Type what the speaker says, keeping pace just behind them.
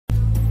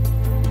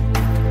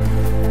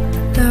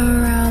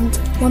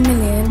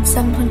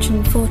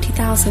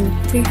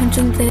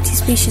740,330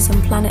 species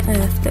on planet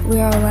Earth that we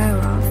are aware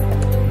of.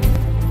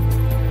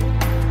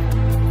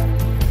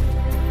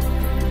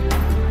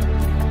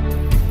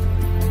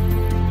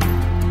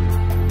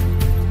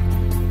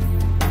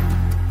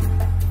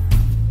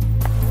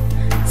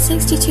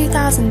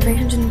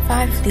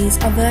 (62,305) of these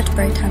are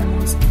vertebrate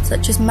animals,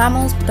 such as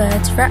mammals,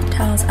 birds,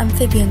 reptiles,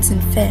 amphibians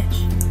and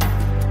fish.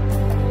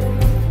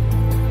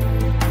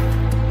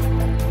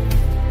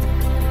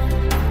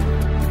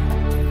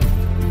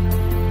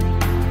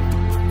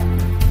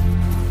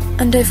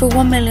 And over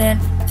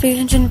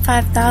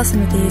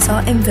 1,305,000 of these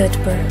are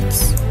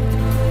invertebrates,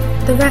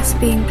 the rest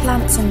being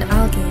plants and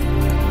algae.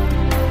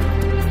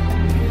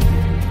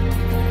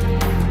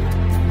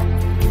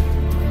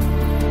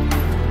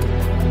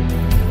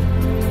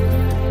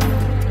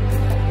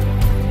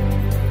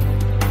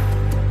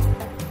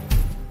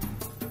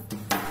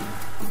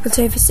 But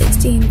over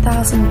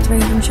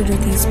 16,300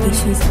 of these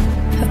species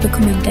have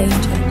become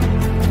endangered.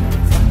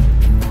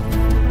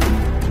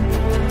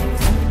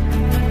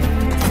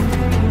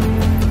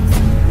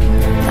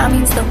 That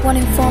means that 1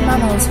 in 4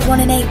 mammals, 1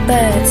 in 8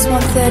 birds,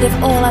 1/3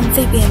 of all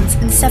amphibians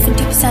and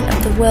 70%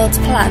 of the world's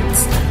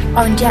plants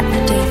are in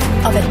jeopardy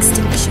of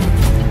extinction.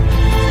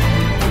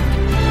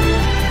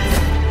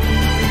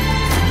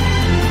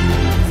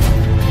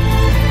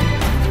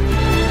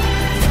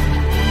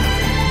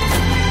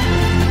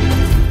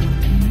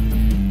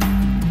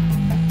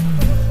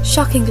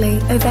 Shockingly,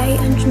 over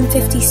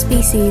 850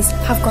 species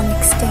have gone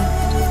extinct.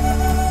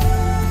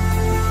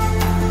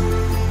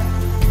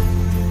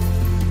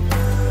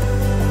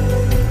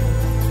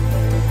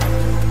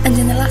 And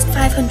in the last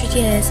 500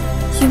 years,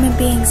 human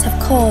beings have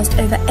caused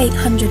over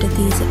 800 of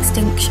these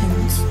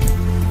extinctions,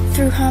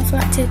 through harmful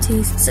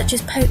activities such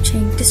as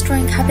poaching,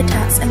 destroying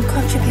habitats and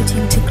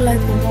contributing to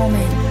global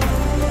warming.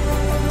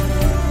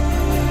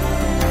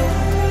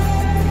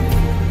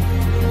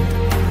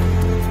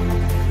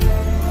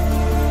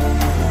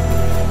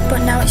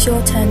 But now it's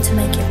your turn to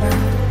make it right.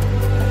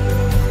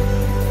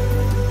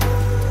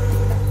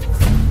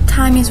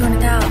 Time is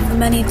running out for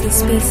many of these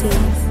species.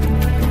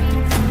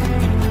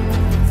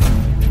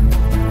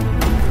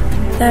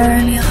 There are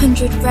only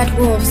 100 red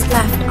wolves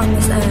left on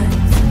this earth.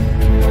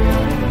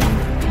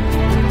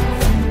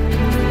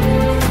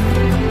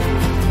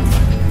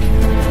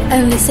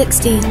 Only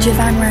 60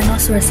 Javan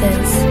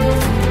rhinoceroses.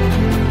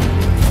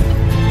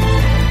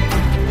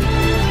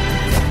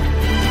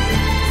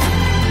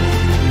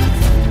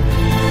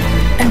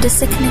 And a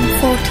sickening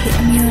 40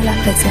 emu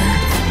leopards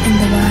left in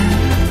the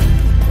wild.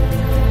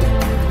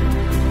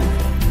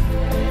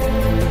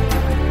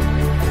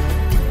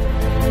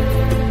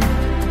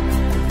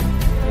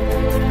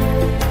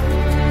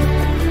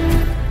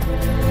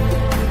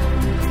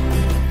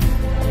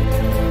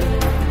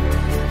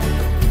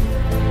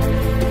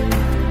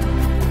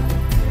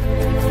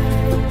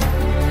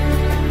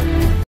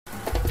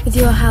 With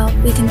your help,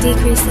 we can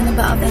decrease the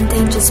number of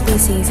endangered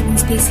species and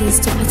species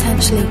to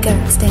potentially go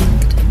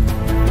extinct.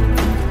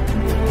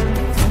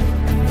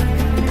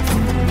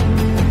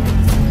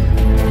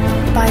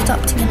 By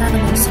adopting an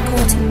animal,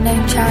 supporting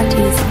known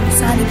charities,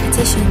 signing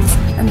petitions,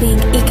 and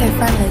being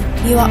eco-friendly,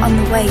 you are on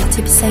the way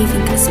to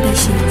saving a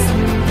species.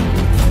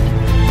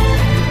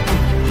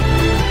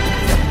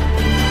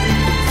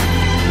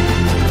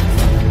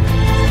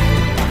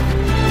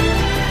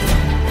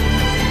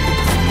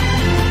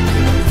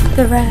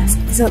 The rest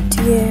is up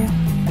to you.